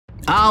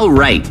All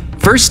right,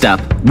 first up,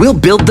 we'll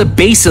build the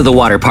base of the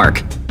water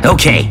park.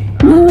 Okay.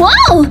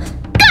 Whoa!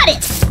 Got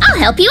it! I'll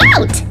help you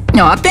out!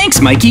 Aw,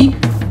 thanks, Mikey.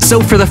 So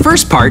for the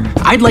first part,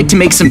 I'd like to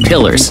make some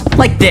pillars,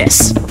 like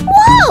this.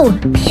 Whoa!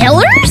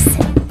 Pillars?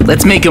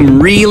 Let's make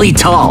them really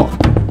tall.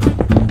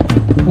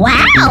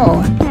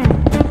 Wow!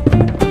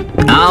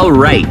 All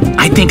right,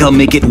 I think I'll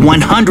make it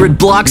 100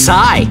 blocks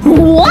high.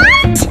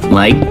 What?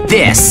 Like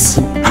this.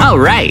 All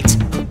right.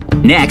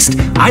 Next,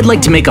 I'd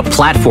like to make a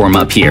platform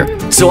up here,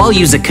 so I'll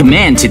use a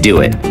command to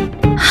do it.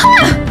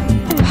 Huh.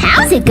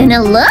 How's it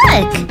gonna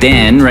look?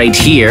 Then, right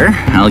here,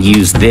 I'll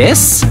use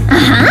this.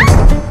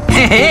 Uh-huh.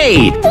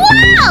 Hey!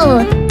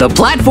 Wow! The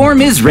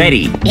platform is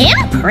ready.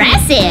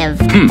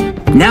 Impressive!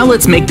 Now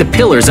let's make the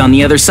pillars on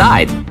the other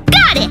side.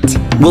 Got it!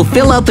 We'll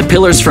fill out the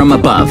pillars from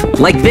above,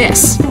 like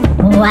this.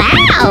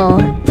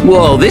 Wow!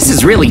 Whoa, this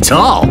is really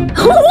tall.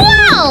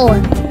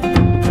 Wow!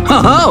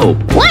 Ho-ho!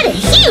 What a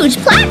huge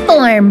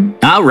platform!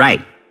 All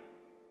right.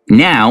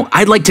 Now,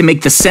 I'd like to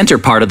make the center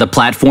part of the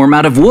platform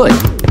out of wood.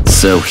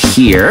 So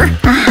here,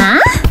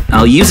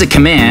 I'll use a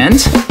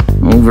command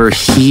over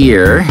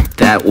here,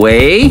 that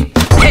way.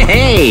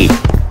 Hey!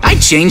 I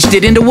changed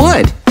it into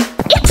wood.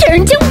 It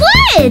turned to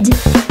wood!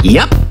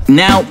 Yep.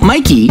 Now,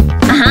 Mikey,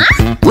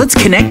 let's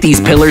connect these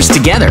pillars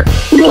together.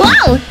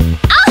 Whoa!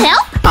 I'll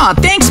help! Aw,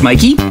 thanks,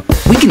 Mikey.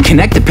 We can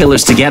connect the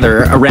pillars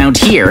together around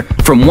here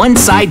from one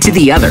side to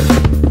the other.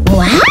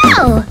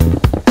 Wow!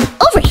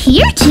 Over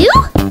here, too?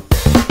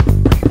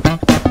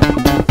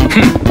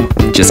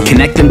 Just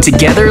connect them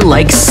together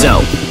like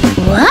so.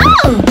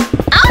 Whoa!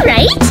 All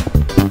right!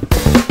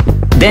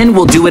 Then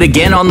we'll do it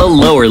again on the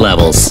lower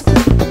levels.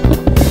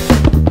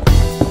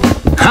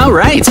 All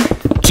right,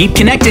 keep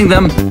connecting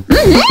them.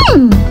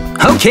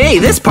 Okay,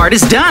 this part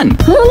is done.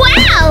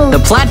 Wow!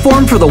 The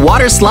platform for the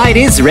water slide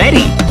is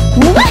ready.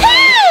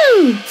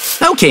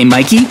 Woohoo! Okay,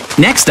 Mikey,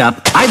 next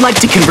up, I'd like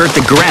to convert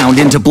the ground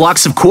into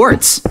blocks of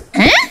quartz.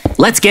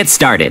 Let's get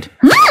started.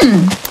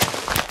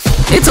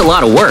 It's a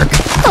lot of work.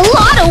 A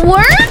lot of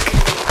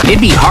work? It'd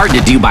be hard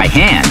to do by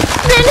hand.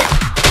 Then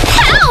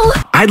how?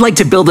 I'd like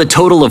to build a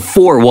total of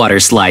 4 water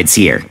slides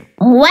here.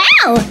 Wow!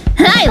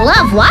 I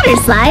love water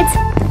slides.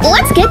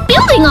 Let's get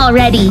building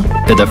already.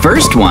 For the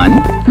first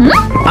one,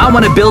 I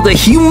want to build a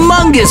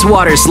humongous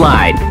water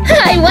slide.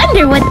 I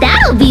wonder what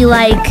that'll be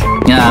like.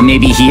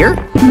 Maybe here?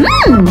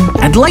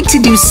 I'd like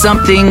to do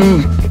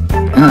something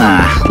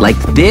like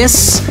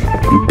this.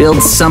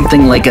 Build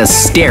something like a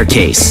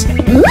staircase.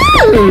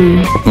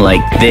 Ooh!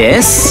 Like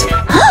this.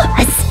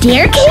 A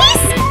staircase?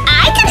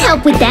 I can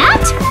help with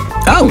that.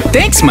 Oh,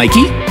 thanks,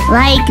 Mikey.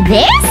 Like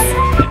this?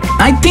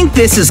 I think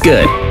this is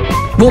good.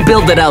 We'll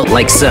build it out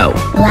like so.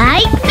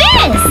 Like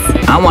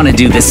this? I want to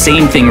do the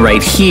same thing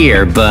right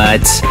here,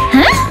 but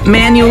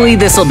manually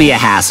this'll be a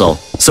hassle.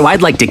 So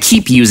I'd like to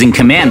keep using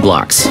command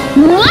blocks.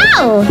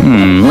 Whoa!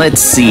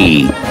 Let's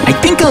see. I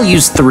think I'll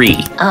use 3.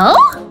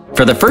 Oh?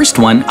 For the first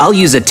one, I'll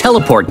use a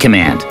teleport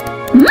command.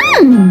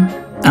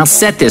 I'll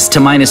set this to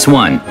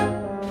 -1.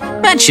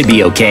 That should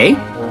be okay.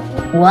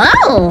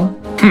 Whoa!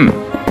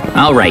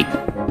 All right.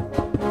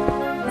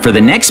 For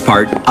the next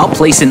part, I'll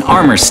place an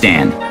armor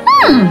stand.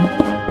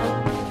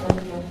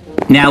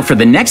 Now for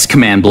the next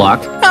command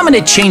block, I'm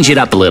gonna change it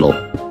up a little.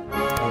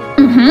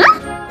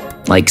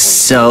 Like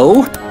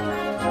so.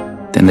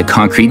 Then the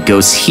concrete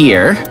goes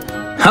here.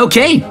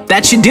 Okay,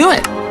 that should do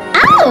it.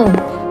 Oh!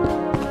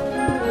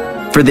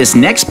 For this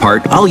next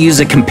part, I'll use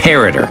a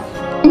comparator.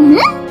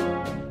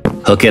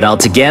 Hook it all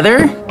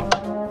together.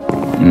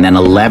 And then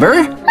a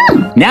lever.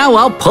 Now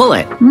I'll pull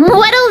it.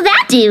 What'll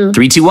that do?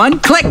 3, 2, 1,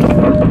 click!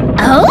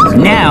 Oh?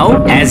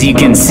 Now, as you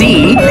can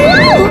see...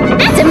 Whoa!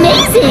 That's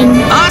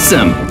amazing!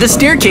 Awesome! The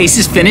staircase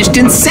is finished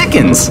in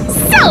seconds!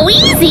 So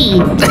easy!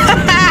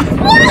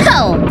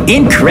 Whoa!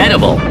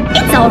 Incredible!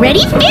 It's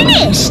already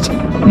finished!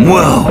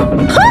 Whoa!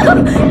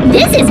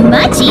 This is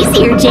much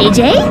easier,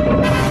 JJ!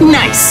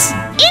 Nice!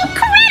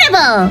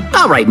 Incredible!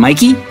 All right,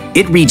 Mikey.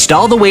 It reached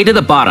all the way to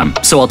the bottom,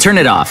 so I'll turn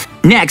it off.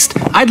 Next,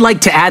 I'd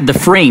like to add the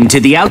frame to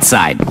the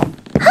outside.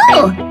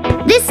 Oh!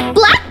 This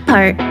black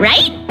part,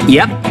 right?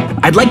 Yep.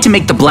 I'd like to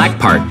make the black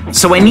part,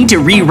 so I need to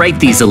rewrite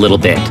these a little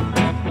bit.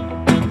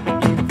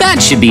 That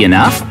should be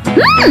enough.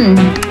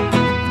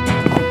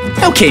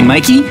 Okay,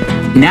 Mikey.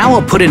 Now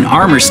I'll put an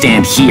armor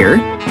stand here.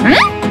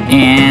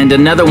 And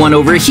another one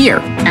over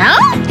here.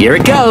 Oh? Here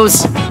it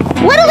goes.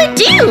 What'll it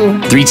do?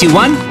 3, 2,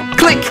 1,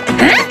 click!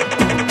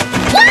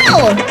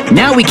 Whoa!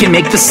 Now we can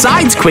make the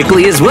sides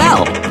quickly as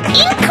well.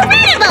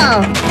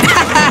 Incredible!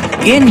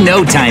 In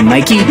no time,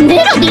 Mikey.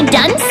 It'll be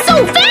done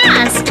so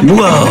fast!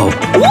 Whoa!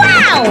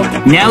 Wow!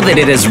 Now that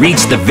it has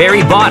reached the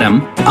very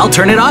bottom, I'll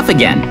turn it off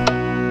again.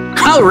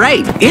 All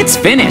right, it's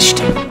finished.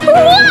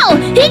 Whoa!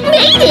 It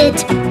made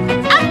it!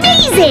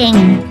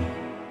 Amazing!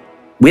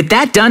 With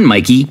that done,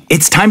 Mikey,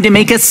 it's time to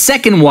make a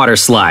second water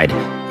slide.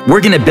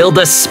 We're gonna build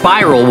a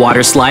spiral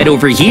water slide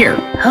over here.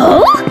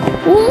 Oh?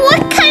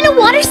 What kind of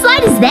water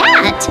slide is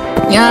that?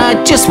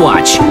 Just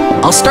watch.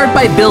 I'll start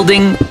by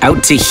building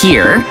out to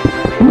here.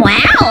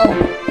 Wow!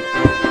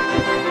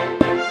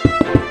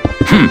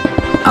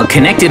 I'll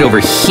connect it over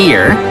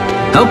here.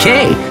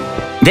 Okay,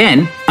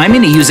 then I'm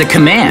going to use a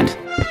command.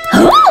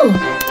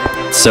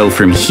 Oh! So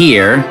from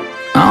here,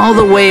 all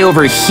the way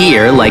over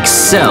here, like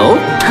so.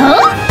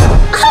 Huh?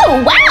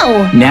 Oh,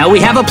 wow! Now we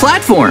have a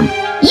platform.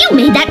 You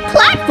made that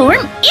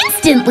platform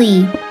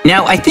instantly.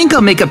 Now I think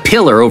I'll make a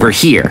pillar over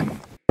here.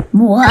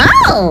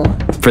 Wow!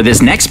 For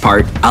this next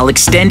part, I'll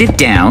extend it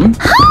down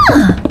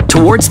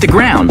towards the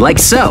ground, like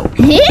so.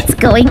 It's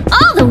going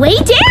all the way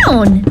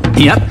down.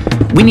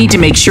 Yep, we need to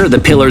make sure the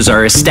pillars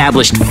are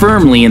established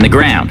firmly in the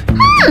ground.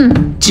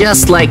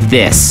 Just like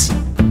this.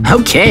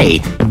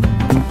 Okay.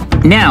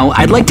 Now,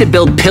 I'd like to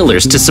build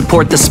pillars to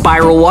support the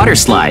spiral water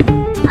slide.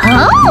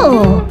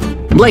 Oh!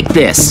 Like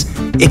this.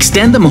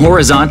 Extend them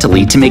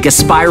horizontally to make a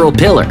spiral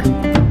pillar.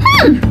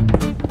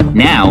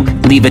 Now,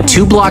 leave a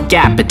 2-block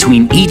gap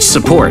between each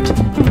support.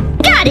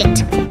 Got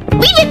it!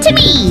 Leave it to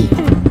me!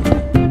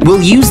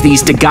 We'll use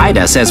these to guide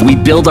us as we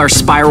build our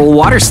spiral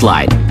water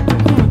slide.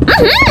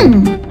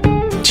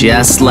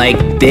 Just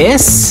like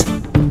this.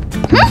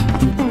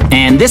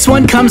 And this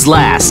one comes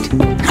last.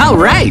 All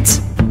right!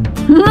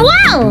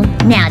 Wow!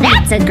 Now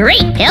that's a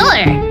great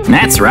pillar!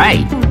 That's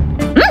right.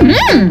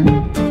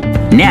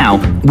 Now,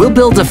 we'll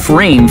build a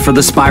frame for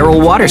the spiral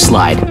water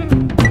slide.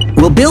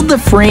 We'll build the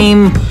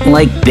frame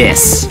like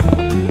this.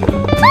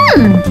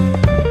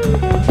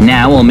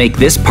 Now we'll make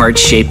this part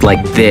shaped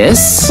like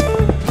this,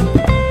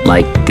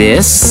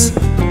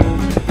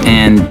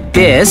 and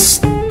this.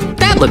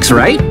 That looks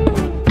right.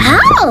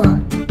 Oh!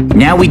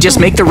 Now we just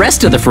make the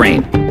rest of the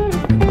frame.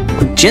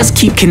 Just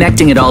keep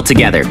connecting it all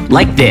together,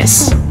 like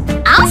this.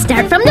 I'll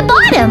start from the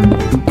bottom.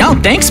 Oh,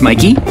 thanks,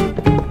 Mikey.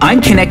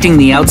 I'm connecting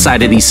the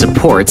outside of these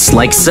supports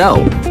like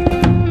so.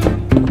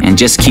 And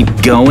just keep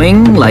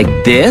going like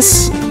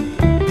this.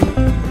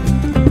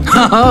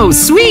 Oh,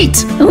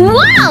 sweet!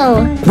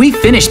 Wow! We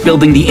finished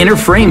building the inner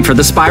frame for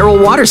the spiral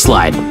water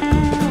slide.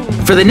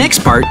 For the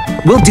next part,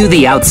 we'll do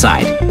the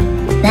outside.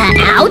 The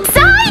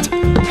outside?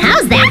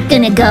 How's that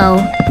gonna go?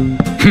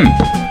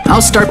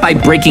 I'll start by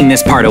breaking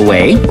this part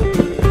away.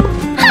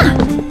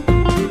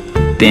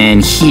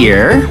 Then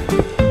here.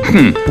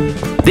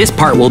 This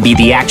part will be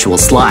the actual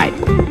slide.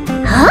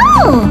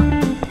 Oh!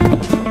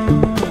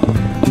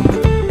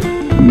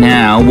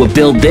 Now we'll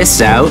build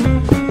this out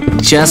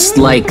just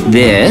like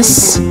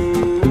this.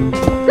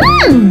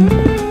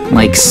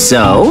 Like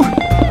so.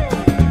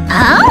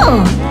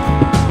 Oh!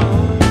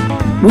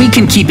 We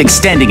can keep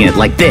extending it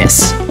like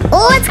this.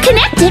 Let's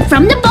connect it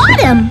from the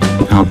bottom.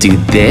 I'll do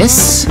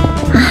this.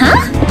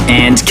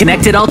 And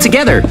connect it all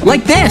together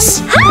like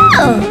this.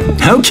 Oh!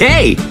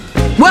 Okay.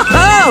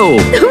 Whoa!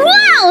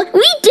 Wow!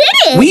 We did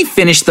it! We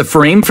finished the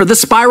frame for the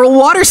spiral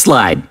water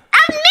slide.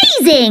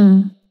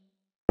 Amazing!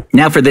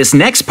 Now for this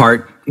next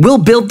part, we'll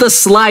build the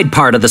slide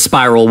part of the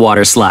spiral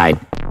water slide.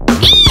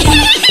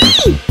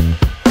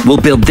 We'll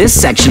build this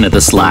section of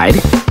the slide,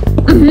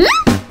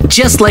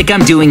 just like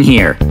I'm doing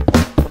here.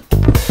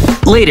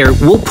 Later,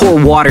 we'll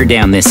pour water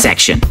down this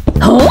section.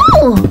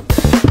 Oh!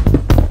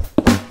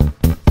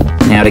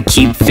 Now to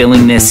keep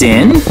filling this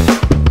in,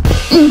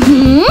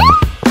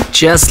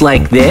 just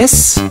like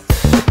this.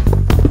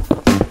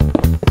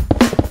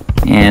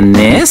 And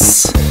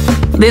this.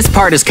 This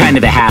part is kind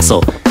of a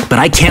hassle, but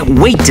I can't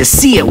wait to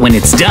see it when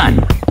it's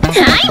done.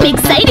 I'm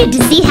excited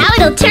to see how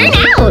it'll turn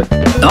out.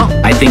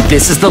 Oh, I think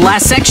this is the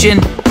last section.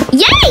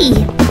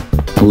 Yay!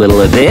 A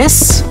little of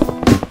this.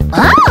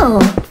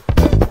 Oh!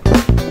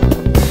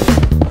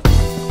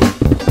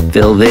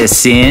 Fill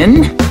this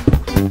in.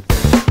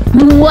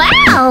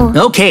 Wow!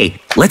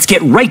 Okay, let's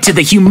get right to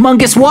the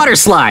humongous water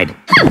slide.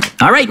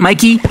 All right,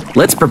 Mikey,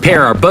 let's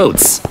prepare our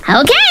boats.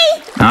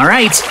 Okay! All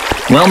right.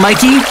 Well,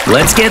 Mikey,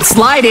 let's get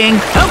sliding.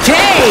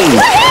 Okay!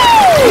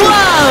 Woohoo!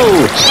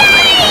 Whoa!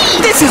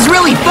 Yay! This is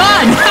really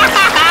fun!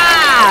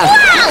 Wow!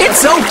 It's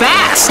so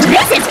fast!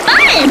 This is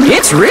fun!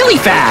 It's really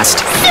fast!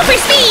 Super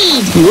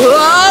speed!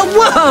 Whoa!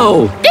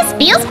 Whoa! This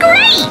feels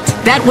great!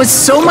 That was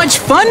so much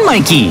fun,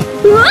 Mikey!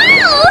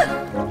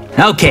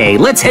 Wow! Okay,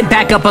 let's head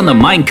back up on the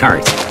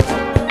minecart.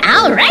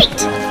 All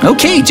right!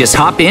 Okay, just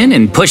hop in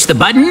and push the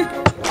button.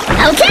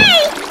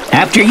 Okay!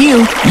 After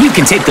you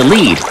can take the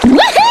lead.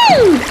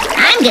 Woohoo!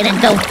 I'm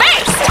gonna go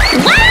first!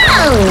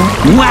 Wow!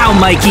 Wow,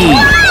 Mikey!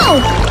 Wow!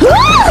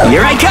 Woo!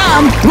 Here I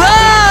come!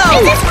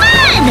 Whoa! This is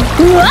fun!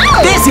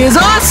 Whoa! This is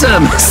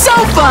awesome! So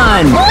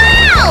fun!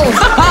 Wow!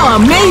 Oh,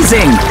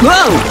 amazing!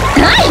 Whoa!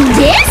 I'm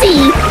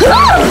dizzy!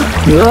 Whoa!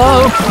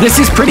 Whoa! This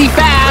is pretty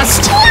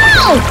fast!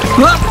 Whoa!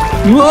 Whoa!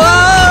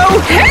 Whoa!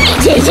 Hurry,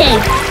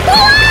 JJ!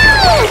 Whoa!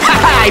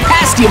 I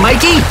passed you,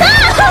 Mikey!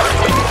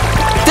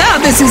 Oh,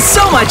 this is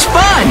so much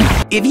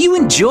fun! If you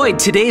enjoyed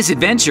today's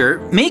adventure,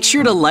 make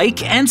sure to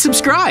like and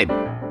subscribe.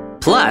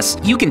 Plus,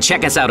 you can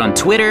check us out on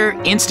Twitter,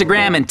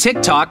 Instagram, and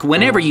TikTok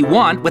whenever you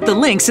want with the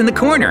links in the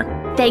corner.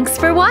 Thanks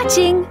for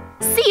watching.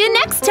 See you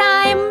next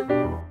time.